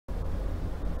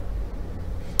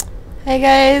Hey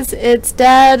guys, it's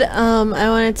Dad. I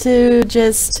wanted to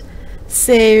just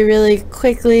say really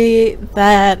quickly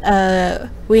that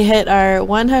we hit our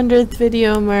 100th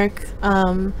video mark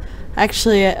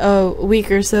actually a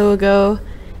week or so ago,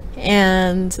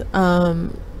 and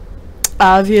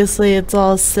obviously it's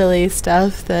all silly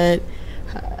stuff that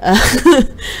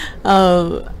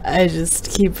I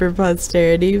just keep for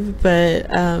posterity, but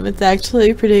it's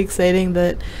actually pretty exciting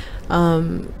that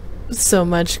so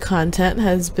much content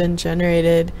has been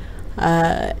generated,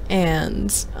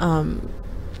 and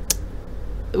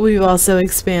we've also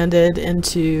expanded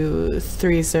into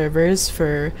 3 servers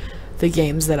for the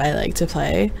games that I like to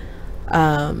play.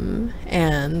 And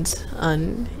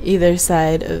on either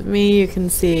side of me you can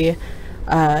see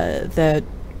that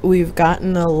we've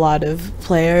gotten a lot of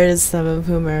players, some of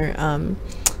whom are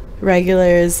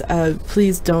regulars.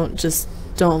 Please don't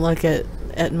look at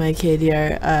my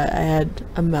KDR. I had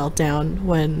a meltdown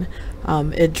when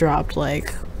it dropped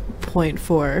like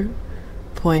 0.4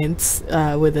 points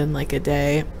within like a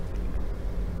day,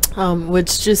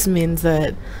 which just means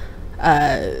that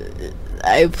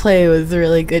I play with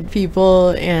really good people,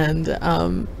 and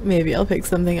maybe I'll pick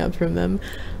something up from them.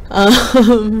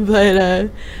 But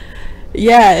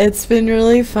yeah, it's been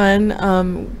really fun.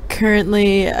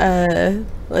 Currently,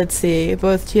 let's see,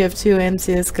 both TF2 and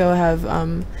CSGO have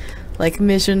like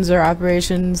missions or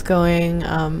operations going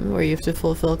where you have to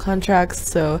fulfill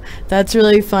contracts, so that's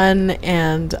really fun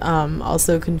and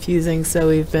also confusing. So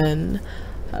we've been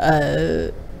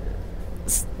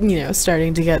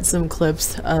starting to get some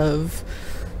clips of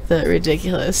the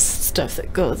ridiculous stuff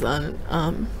that goes on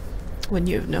when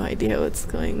you have no idea what's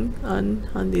going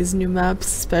on these new maps,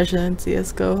 especially in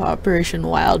CSGO Operation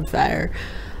Wildfire.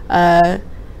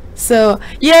 So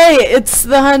yay, it's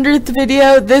the 100th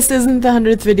video. This isn't the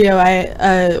 100th video.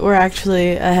 We're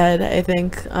actually ahead, I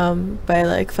think, by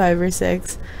like 5 or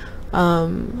 6,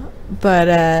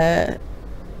 but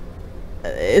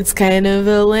it's kind of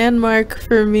a landmark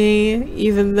for me,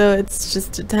 even though it's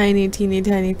just a teeny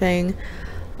tiny thing.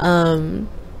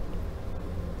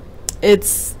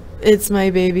 It's my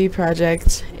baby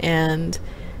project, and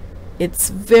it's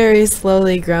very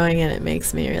slowly growing, and it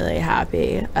makes me really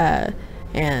happy.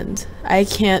 And I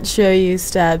can't show you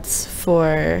stats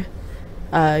for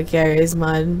Gary's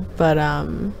mod, but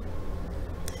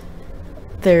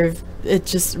it's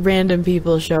just random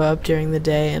people show up during the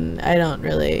day, and I don't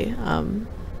really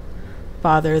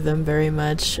bother them very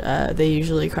much. They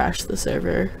usually crash the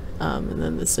server, and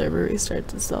then the server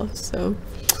restarts itself. So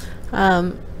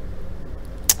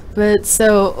but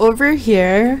so over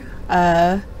here,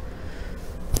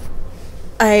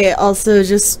 I also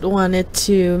just wanted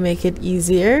to make it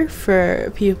easier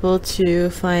for people to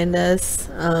find us.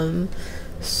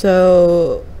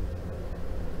 So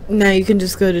now you can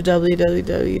just go to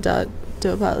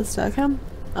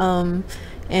www.duopalace.com,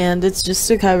 and it's just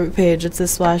a cover page. It's a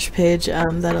splash page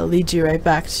that'll lead you right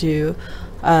back to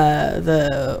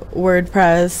the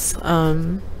WordPress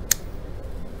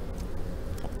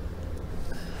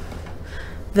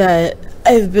that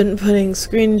I've been putting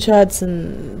screenshots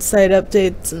and site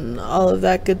updates and all of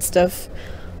that good stuff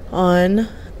on.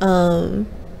 And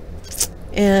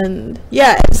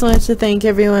yeah, I just wanted to thank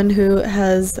everyone who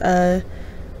has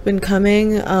been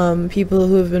coming, people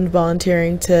who have been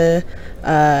volunteering to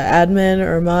admin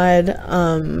or mod.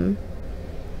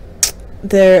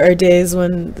 There are days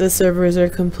when the servers are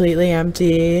completely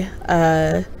empty,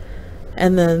 and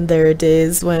then there are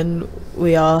days when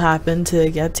we all happen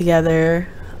to get together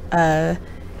and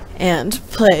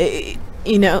play, a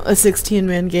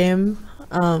 16-man game,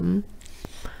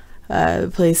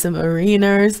 play some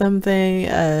arena or something,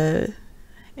 and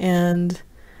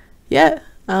yeah,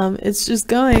 it's just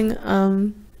going,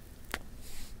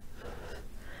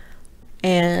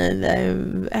 and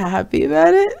I'm happy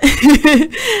about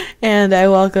it. And I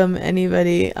welcome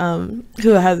anybody who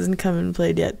hasn't come and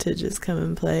played yet to just come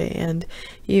and play. And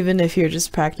even if you're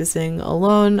just practicing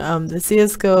alone, the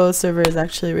CSGO server is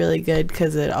actually really good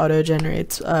because it auto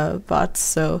generates bots.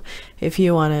 So if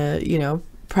you want to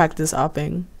practice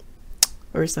opping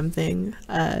or something,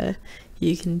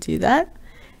 you can do that.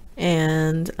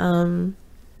 And I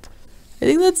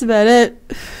think that's about it.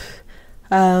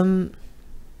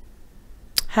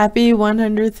 Happy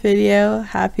 100th video,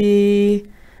 happy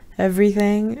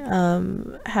everything,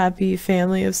 happy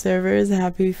family of servers,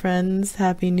 happy friends,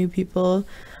 happy new people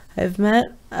I've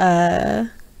met, and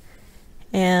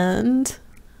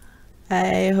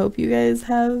I hope you guys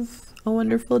have a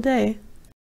wonderful day.